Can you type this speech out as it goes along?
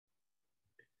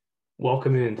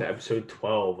Welcome into episode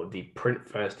 12 of the Print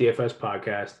Fest DFS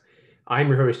podcast. I'm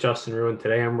your host, Justin Ruin.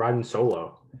 Today I'm riding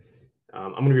solo.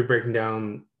 I'm going to be breaking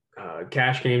down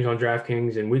cash games on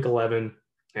DraftKings in week 11.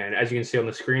 And as you can see on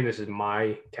the screen, this is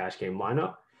my cash game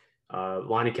lineup.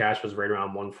 Line of cash was right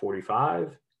around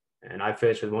 145, and I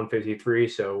finished with 153.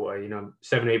 So,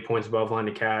 7-8 points above line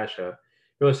of cash.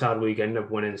 Really solid week. I ended up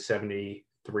winning 73%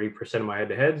 of my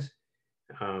head-to-heads,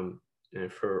 and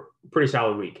for a pretty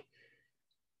solid week.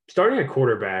 Starting at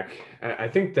quarterback, I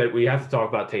think that we have to talk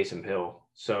about Taysom Hill.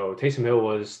 So Taysom Hill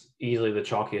was easily the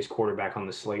chalkiest quarterback on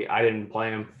the slate. I didn't play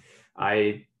him.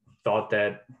 I thought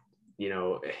that, you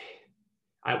know,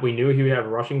 we knew he would have a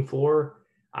rushing floor.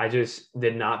 I just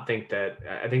did not think that.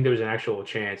 I think there was an actual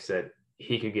chance that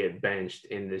he could get benched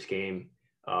in this game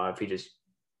if he just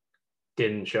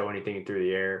didn't show anything through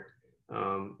the air.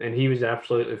 And he was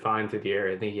absolutely fine through the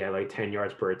air. I think he had like 10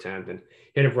 yards per attempt and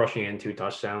he ended up rushing in 2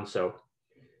 touchdowns. So,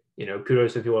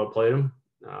 kudos to people that played him.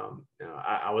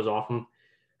 I was off him.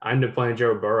 I ended up playing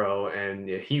Joe Burrow, and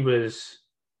he was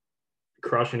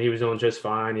crushing. He was doing just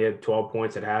fine. He had 12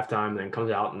 points at halftime, then comes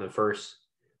out in the first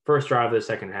drive of the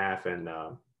second half and,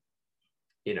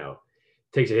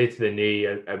 takes a hit to the knee.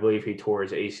 I believe he tore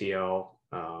his ACL,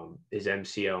 his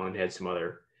MCL, and had some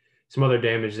other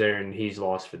damage there, and he's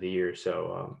lost for the year.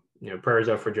 So, prayers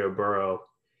up for Joe Burrow.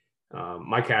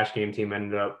 My cash game team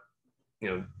ended up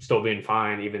still being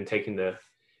fine, even taking the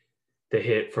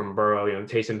hit from Burrow.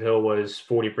 Taysom Hill was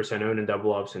 40% owned in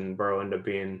double ups, and Burrow ended up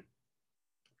being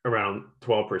around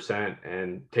 12%.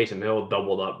 And Taysom Hill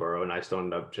doubled up Burrow, and I still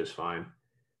ended up just fine.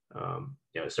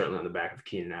 Certainly on the back of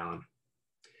Keenan Allen.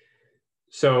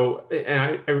 So,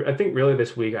 and I think really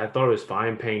this week I thought it was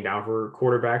fine paying down for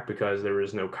quarterback because there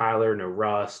was no Kyler, no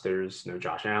Russ, there's no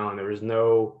Josh Allen, there was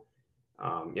no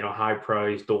high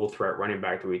price dual threat running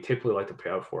back that we typically like to pay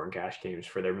up for in cash games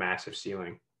for their massive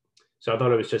ceiling. So I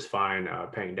thought it was just fine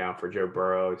paying down for Joe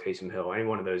Burrow, Taysom Hill, any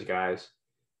one of those guys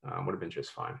would have been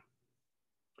just fine.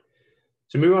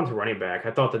 So moving on to running back,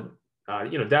 I thought that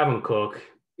Dalvin Cook,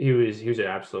 he was an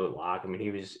absolute lock. I mean,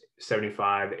 he was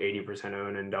 75, 80%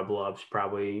 owned in double ups,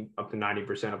 probably up to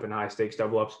 90% up in high stakes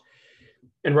double ups.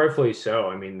 And rightfully so.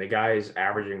 I mean, the guy is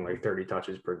averaging like 30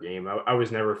 touches per game. I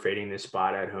was never fading this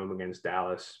spot at home against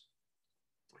Dallas,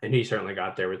 and he certainly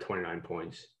got there with 29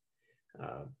 points.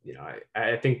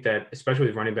 I think that especially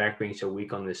with running back being so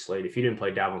weak on this slate, if you didn't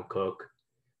play Dalvin Cook,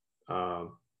 I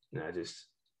just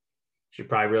should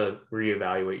probably really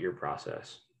reevaluate your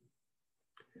process.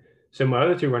 So my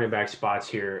other 2 running back spots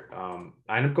here,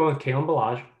 I ended up going with Kalen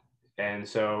Ballage. And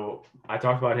so I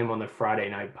talked about him on the Friday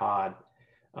night pod.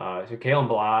 So Kalen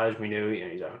Ballage, we knew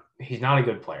he's not a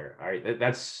good player. All right,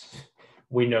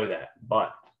 we know that,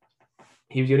 but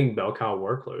he was getting bell cow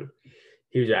workload.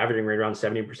 He was averaging right around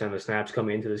 70% of the snaps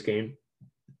coming into this game,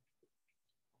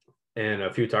 and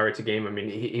a few targets a game. I mean,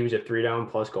 he was a 3-down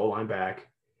plus goal line back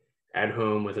at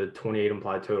home with a 28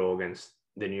 implied total against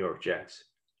the New York Jets.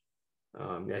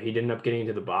 He didn't end up getting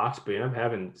into the box, but he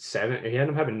ended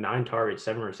up having 9 targets,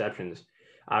 7 receptions.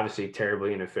 Obviously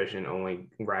terribly inefficient, only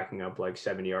racking up like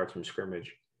 70 yards from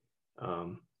scrimmage.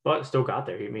 But still got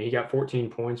there. I mean, he got 14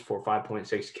 points for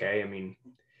 5.6K. I mean,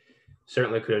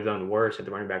 certainly could have done worse at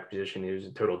the running back position. He was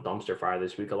a total dumpster fire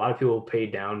this week. A lot of people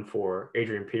paid down for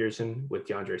Adrian Peterson with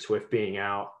DeAndre Swift being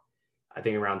out. I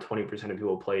think around 20% of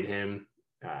people played him.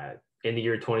 In the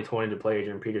year 2020 to play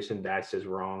Adrian Peterson, that's just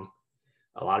wrong.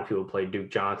 A lot of people played Duke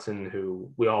Johnson,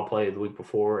 who we all played the week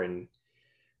before, and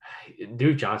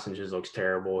Duke Johnson just looks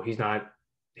terrible. He's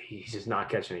just not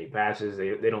catching any passes.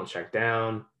 They don't check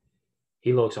down.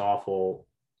 He looks awful,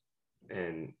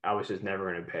 and I was just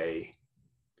never going to pay,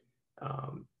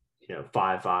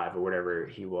 5.5 or whatever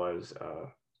he was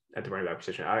at the running back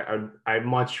position. I'd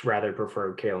much rather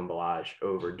prefer Kalen Ballage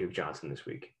over Duke Johnson this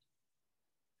week.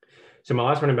 So my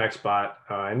last running back spot,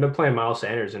 I ended up playing Miles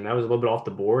Sanders, and that was a little bit off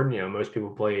the board. Most people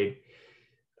played,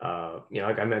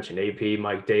 like I mentioned, AP,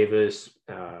 Mike Davis,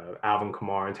 Alvin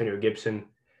Kamara, Antonio Gibson,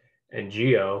 and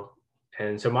Gio.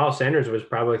 And so Miles Sanders was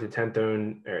probably like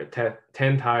the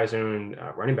 10th highest owned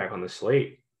running back on the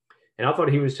slate. And I thought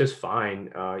he was just fine.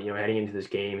 Heading into this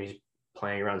game, he's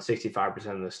playing around 65%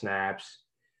 of the snaps.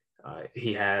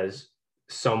 He has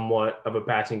somewhat of a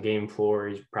passing game floor.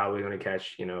 He's probably going to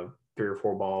catch, 3 or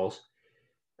 4 balls.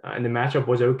 And the matchup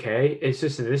was okay. It's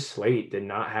just that this slate did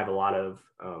not have a lot of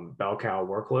bell cow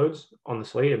workloads on the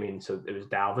slate. I mean, so it was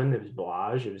Dalvin, it was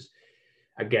Ballage, it was,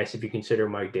 I guess, if you consider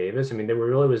Mike Davis. I mean, there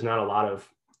really was not a lot of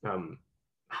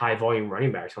high volume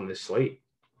running backs on this slate.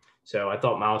 So I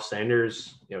thought Miles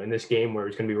Sanders, in this game where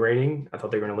it's going to be raining, I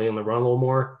thought they were going to lean on the run a little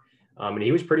more. And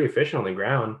he was pretty efficient on the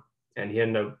ground. and he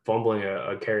ended up fumbling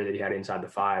a carry that he had inside the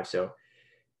 5. So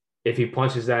if he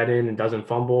punches that in and doesn't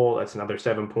fumble, that's another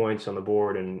 7 points on the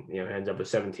board, and ends up with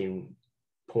 17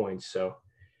 points. So,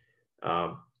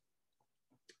 um,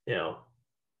 you know,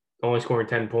 only scoring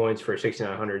 10 points for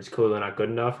 6,900 is clearly not good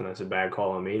enough, and that's a bad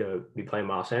call on me to be playing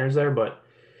Miles Sanders there. But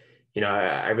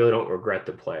I really don't regret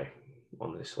the play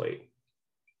on this slate.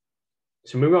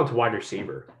 So moving on to wide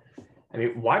receiver. I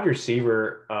mean, wide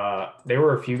receiver, there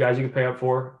were a few guys you could pay up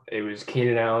for. It was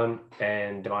Keenan Allen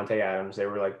and Davante Adams. They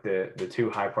were like the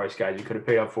two high-priced guys you could have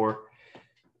paid up for.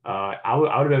 I would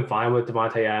have been fine with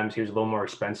Davante Adams. He was a little more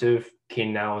expensive.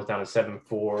 Keenan Allen was down to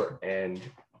 7.4, and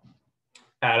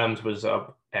Adams was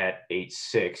up at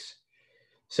 8.6.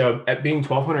 So at being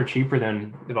 $1,200 cheaper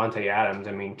than Davante Adams,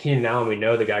 I mean, Keenan Allen, we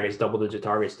know the guy gets double-digit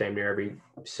targets damn near every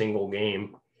single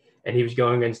game. And he was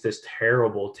going against this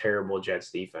terrible, terrible Jets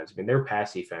defense. I mean, their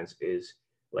pass defense is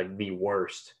like the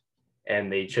worst.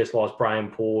 And they just lost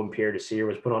Brian Poole, and Pierre Desir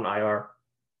was put on IR.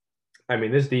 I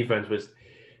mean, this defense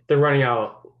they're running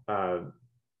out a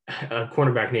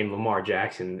cornerback named Lamar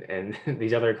Jackson and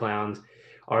these other clowns,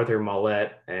 Arthur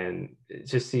Mollett, and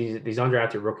it's just these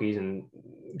undrafted rookies. And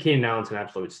Keenan Allen's an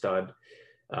absolute stud.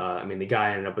 I mean, the guy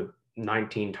ended up with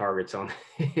 19 targets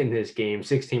in this game,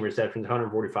 16 receptions,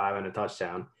 145 and a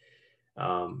touchdown.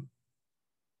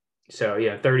 So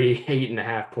yeah,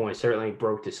 38.5 points certainly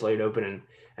broke the slate open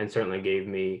and certainly gave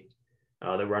me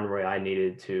the runway I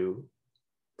needed to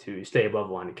stay above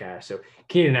the line of cash. So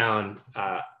Keenan Allen,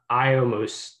 I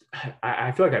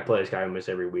feel like I play this guy almost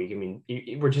every week. I mean,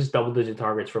 we're just double-digit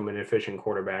targets from an efficient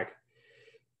quarterback,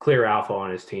 clear alpha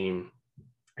on his team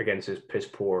against his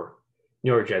piss-poor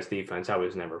New York Jets defense. I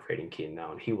was never fading Keenan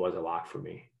Allen. He was a lock for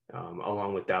me,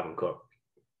 along with Dalvin Cook.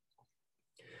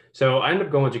 So I ended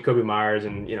up going with Jakobi Meyers,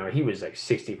 and he was like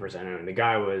 60% owned. The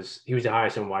guy was the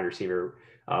highest in wide receiver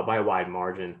by a wide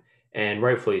margin, and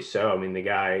rightfully so. I mean, the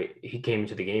guy, he came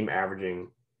into the game averaging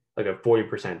like a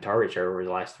 40% target share over his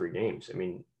last 3 games. I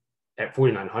mean, at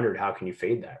 4,900, how can you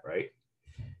fade that, right?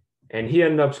 And he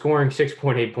ended up scoring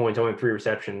 6.8 points, only 3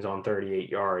 receptions on 38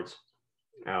 yards.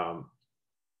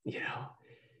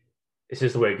 It's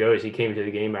just the way it goes. He came to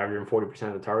the game averaging 40%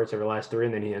 of the targets over the last 3,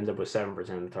 and then he ends up with 7%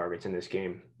 of the targets in this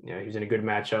game. He was in a good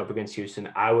matchup against Houston.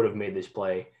 I would have made this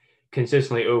play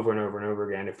consistently over and over and over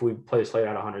again. If we play this play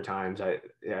out 100 times, I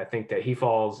think that he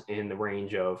falls in the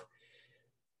range of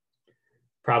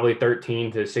probably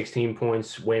 13 to 16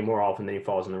 points way more often than he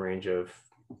falls in the range of,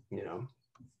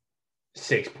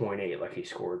 6.8 like he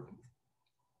scored.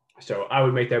 So I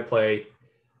would make that play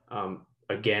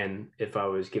again if I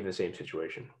was given the same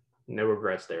situation. No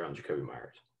regrets there on Jakobi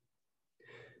Meyers.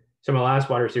 So my last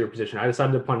wide receiver position, I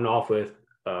decided to punt it off with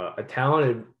a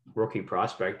talented rookie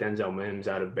prospect, Denzel Mims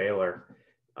out of Baylor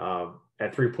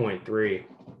at 3.3.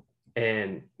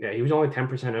 And he was only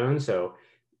 10% owned, so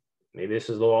maybe this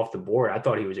is a little off the board. I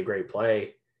thought he was a great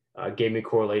play. Gave me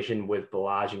correlation with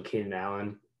Ballage and Keenan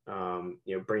Allen,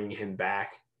 bringing him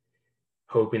back,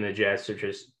 hoping the Jets are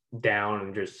just down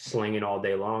and just slinging all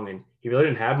day long. And he really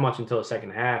didn't have much until the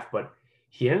second half, but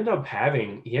he ended up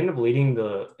leading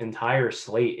the entire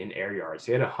slate in air yards.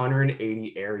 He had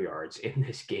 180 air yards in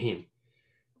this game.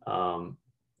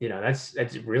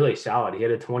 That's really solid. He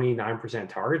had a 29%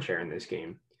 target share in this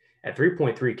game. At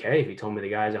 3.3K, if he told me the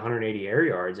guy has 180 air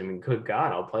yards, I mean, good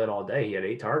God, I'll play it all day. He had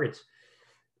 8 targets.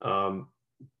 Coming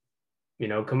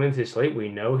into this slate, we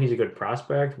know he's a good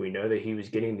prospect. We know that he was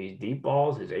getting these deep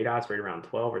balls. His ADOT's right around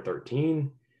 12 or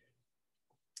 13.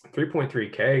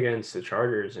 3.3K against the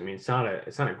Chargers. I mean, it's not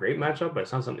a great matchup, but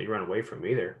it's not something you run away from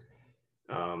either.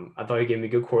 I thought he gave me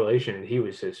good correlation, and he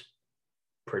was just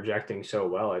projecting so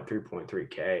well at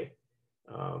 3.3K.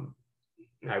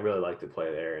 I really like the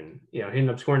play there. And, he ended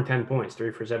up scoring 10 points,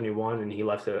 3 for 71, and he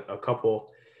left a couple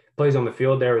plays on the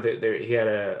field there. He had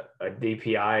a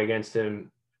DPI against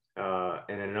him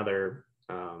and then another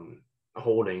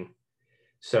holding.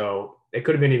 So it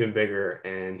could have been even bigger,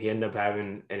 and he ended up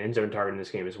having an end zone target in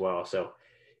this game as well. So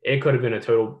it could have been a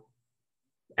total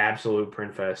absolute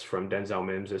print fest from Denzel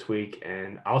Mims this week,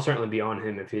 and I'll certainly be on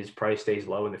him if his price stays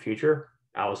low in the future.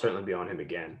 I will certainly be on him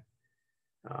again.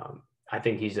 I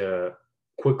think he's a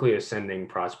quickly ascending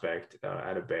prospect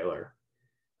out of Baylor.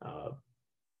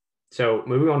 So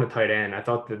moving on to tight end, I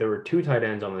thought that there were 2 tight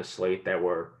ends on this slate that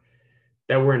were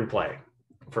in play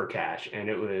for cash, and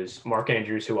it was Mark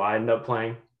Andrews, who I ended up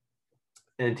playing,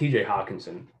 and TJ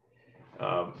Hawkinson.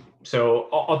 So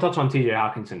I'll touch on TJ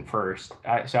Hawkinson first.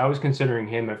 So I was considering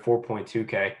him at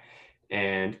 4.2K,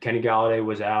 and Kenny Galladay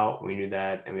was out. We knew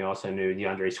that, and we also knew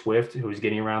DeAndre Swift, who was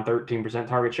getting around 13%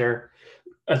 target share,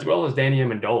 as well as Danny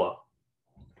Amendola,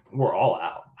 were all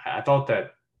out. I thought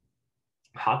that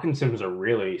Hawkinson was a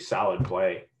really solid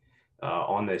play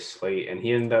on this slate, and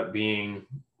he ended up being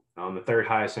the third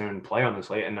highest owned play on the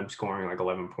slate, ended up scoring like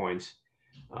 11 points.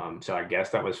 So I guess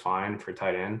that was fine for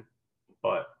tight end,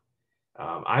 but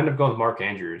I ended up going with Mark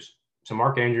Andrews. So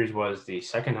Mark Andrews was the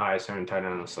second highest owned tight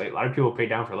end on the slate. A lot of people paid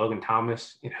down for Logan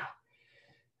Thomas.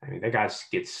 I mean, that guy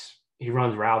he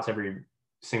runs routes every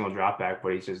single drop back,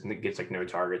 but he just gets like no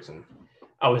targets. And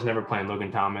I was never playing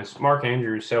Logan Thomas. Mark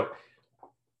Andrews. So,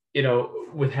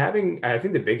 with having, I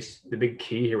think the big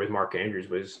key here with Mark Andrews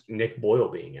was Nick Boyle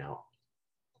being out.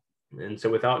 And so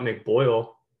without Nick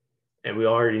Boyle, and we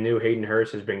already knew Hayden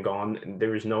Hurst has been gone, and there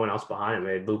was no one else behind him.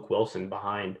 They had Luke Wilson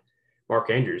behind Mark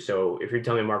Andrews. So if you're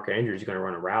telling me Mark Andrews is going to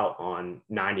run a route on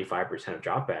 95% of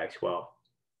dropbacks, well,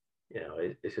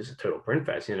 it's just a total print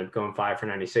fest. He ended up going 5 for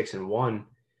 96 and 1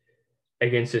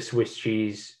 against the Swiss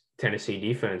cheese Tennessee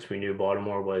defense. We knew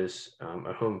Baltimore was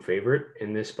a home favorite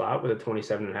in this spot with a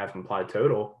 27.5 implied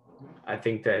total. I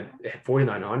think that at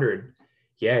 4,900,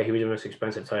 yeah, he was the most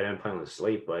expensive tight end playing on the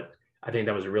slate, but I think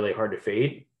that was really hard to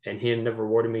fade. And he ended up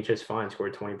rewarding me just fine,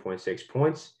 scored 20.6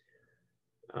 points.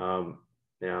 I'm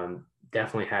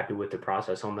definitely happy with the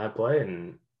process on that play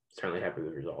and certainly happy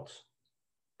with the results.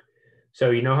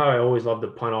 So you know how I always love the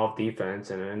punt off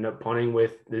defense, and I ended up punting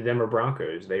with the Denver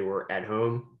Broncos. They were at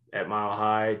home at Mile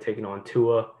High, taking on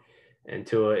Tua, and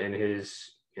Tua in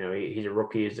his, he's a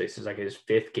rookie. This is like his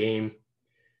fifth game.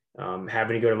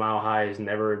 Having to go to Mile High is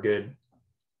never a good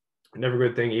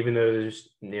thing, even though there's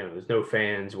no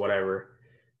fans, whatever.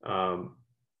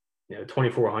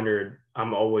 2,400.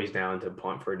 I'm always down to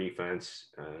punt for a defense,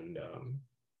 and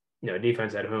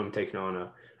defense at home taking on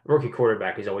a rookie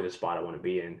quarterback is always a spot I want to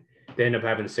be in. They end up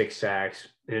having 6 sacks,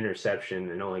 an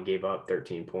interception, and only gave up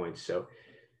 13 points. So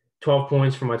 12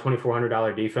 points for my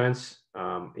 $2,400 defense.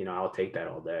 I'll take that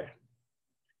all day.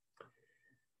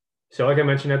 So like I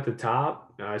mentioned at the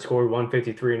top, I scored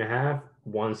 153.5,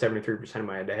 173% of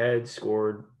my head-to-head,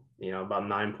 scored, about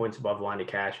 9 points above the line of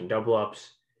cash and double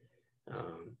ups.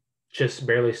 Just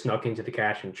barely snuck into the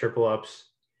cash and triple ups.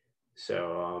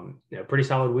 So, pretty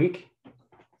solid week.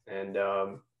 And,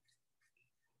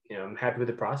 I'm happy with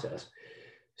the process.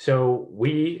 So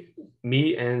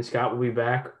me and Scott will be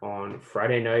back on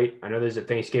Friday night. I know there's a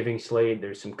Thanksgiving slate.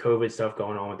 There's some COVID stuff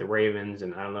going on with the Ravens,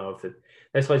 and I don't know if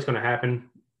that slate's going to happen.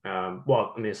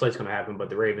 The slate's going to happen, but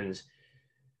the Ravens,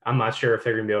 I'm not sure if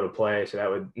they're going to be able to play, so that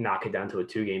would knock it down to a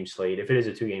 2-game slate. If it is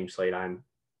a 2-game slate, I'm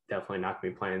definitely not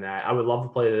going to be playing that. I would love to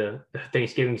play the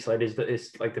Thanksgiving slate.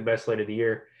 It's like the best slate of the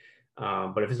year.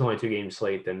 But if it's only a 2-game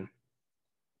slate, then,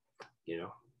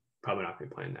 probably not going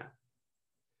to be playing that.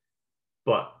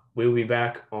 But we'll be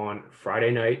back on Friday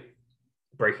night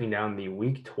breaking down the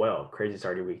Week 12. Crazy it's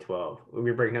already Week 12. We'll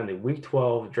be breaking down the Week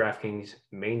 12 DraftKings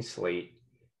main slate,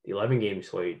 the 11-game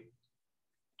slate,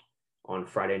 on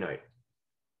Friday night.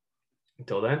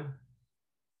 Until then,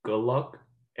 good luck,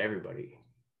 everybody.